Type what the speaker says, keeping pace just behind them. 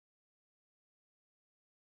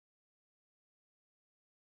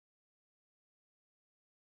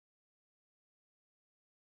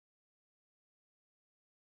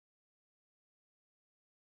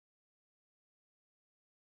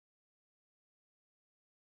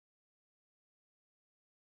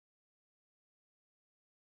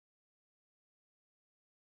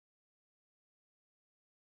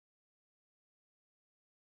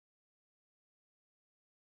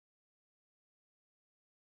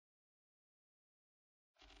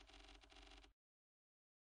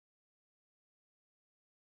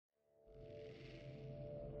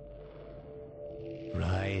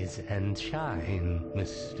Rise and shine,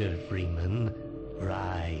 Mr. Freeman.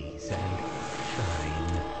 Rise and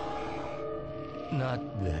shine.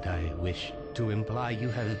 Not that I wish to imply you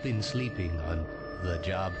have been sleeping on the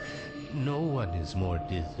job. No one is more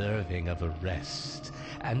deserving of a rest,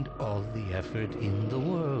 and all the effort in the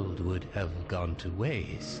world would have gone to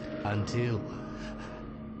waste until...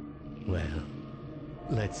 well,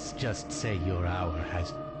 let's just say your hour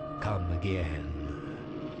has come again.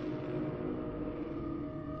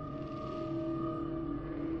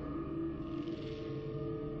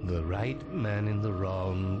 The right man in the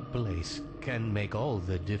wrong place can make all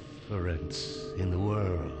the difference in the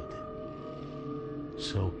world.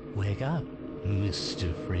 So wake up,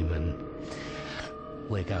 Mr. Freeman.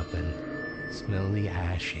 Wake up and smell the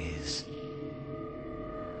ashes.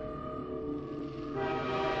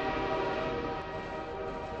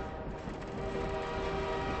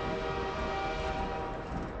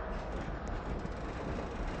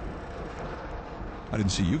 I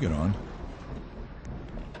didn't see you get on.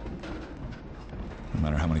 No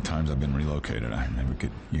matter how many times I've been relocated, I never get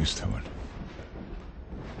used to it.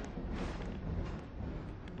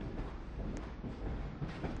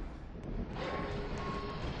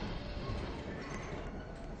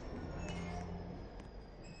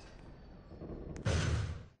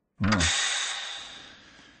 Well,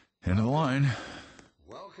 end of the line.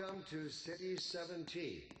 Welcome to City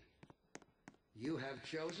 17. You have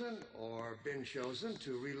chosen or been chosen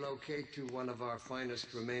to relocate to one of our finest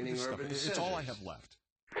remaining urban centers. It's all I have left.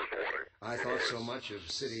 I thought so much of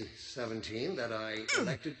City 17 that I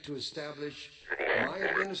elected to establish my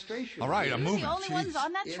administration. All right, I'm moving. The only ones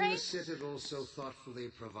on that train? In the citadel so thoughtfully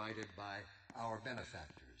provided by our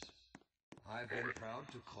benefactors. I've been proud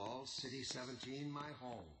to call City 17 my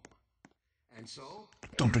home. And so...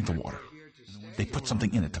 Don't drink the water. They put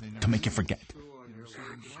something in it to make you forget.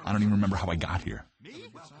 I don't even remember how I got here. Me?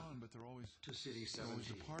 It's on, but they're always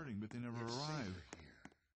departing, but they never arrive.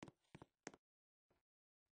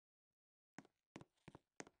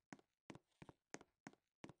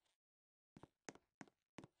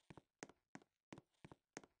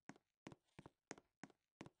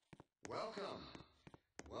 Welcome.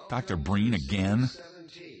 Dr. Breen again?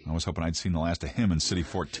 I was hoping I'd seen the last of him in City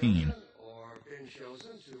 14. Or been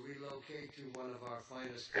chosen to relocate to one of our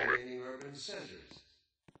finest remaining urban centers.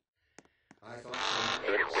 I thought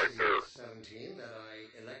so much of City 17 that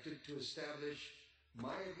I elected to establish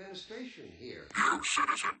my administration here.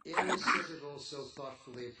 In the citadel so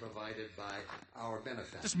thoughtfully provided by our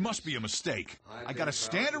benefactors. This must be a mistake. I got a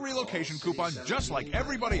standard relocation coupon just like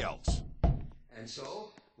everybody else. And so,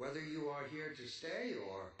 whether you are here to stay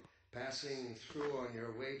or passing through on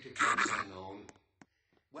your way to parts unknown,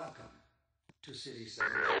 welcome to City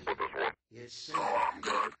 17. It's safe. I'm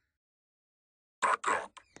good. Back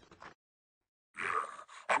up.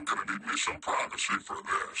 Yeah, I'm gonna need me some privacy for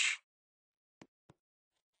this.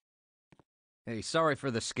 Hey, sorry for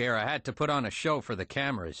the scare. I had to put on a show for the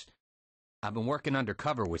cameras. I've been working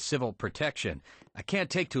undercover with civil protection. I can't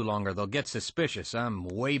take too long or they'll get suspicious. I'm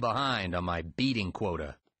way behind on my beating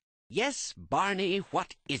quota. Yes, Barney,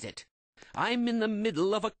 what is it? I'm in the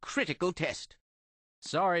middle of a critical test.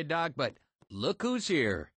 Sorry, Doc, but look who's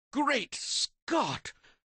here. Great Scott!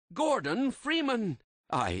 Gordon Freeman!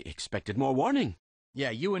 I expected more warning.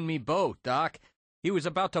 Yeah, you and me both, Doc. He was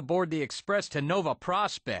about to board the express to Nova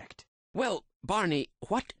Prospect. Well, Barney,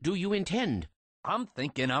 what do you intend? I'm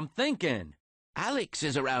thinking. Alex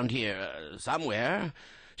is around here, somewhere.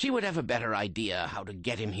 She would have a better idea how to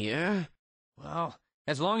get him here. Well,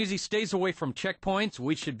 as long as he stays away from checkpoints,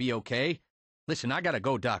 we should be okay. Listen, I gotta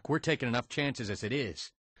go, Doc. We're taking enough chances as it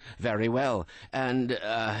is. Very well. And,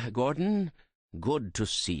 Gordon, good to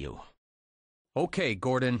see you. Okay,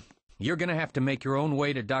 Gordon. You're gonna have to make your own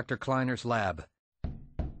way to Dr. Kleiner's lab.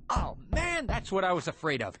 Oh, man, that's what I was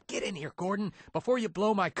afraid of. Get in here, Gordon, before you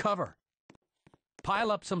blow my cover.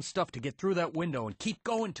 Pile up some stuff to get through that window and keep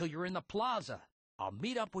going till you're in the plaza. I'll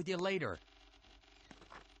meet up with you later.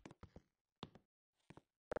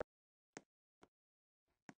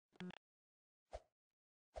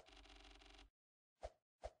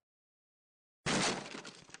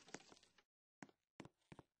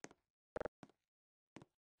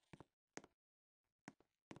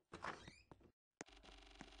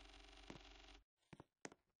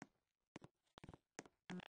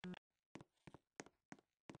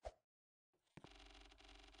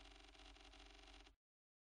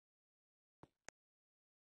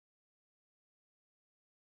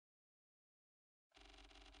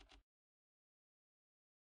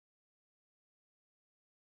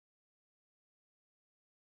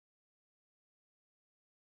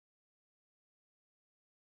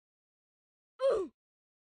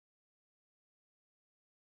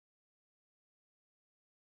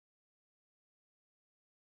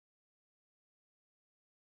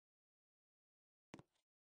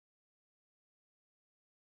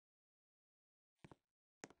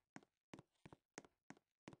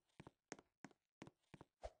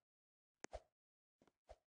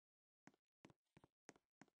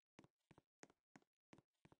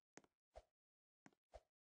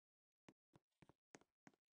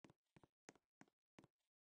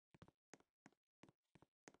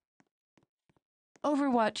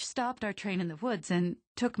 Overwatch stopped our train in the woods and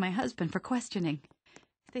took my husband for questioning.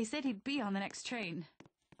 They said he'd be on the next train.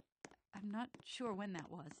 I'm not sure when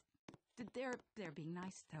that was. They're being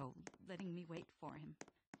nice, though, letting me wait for him.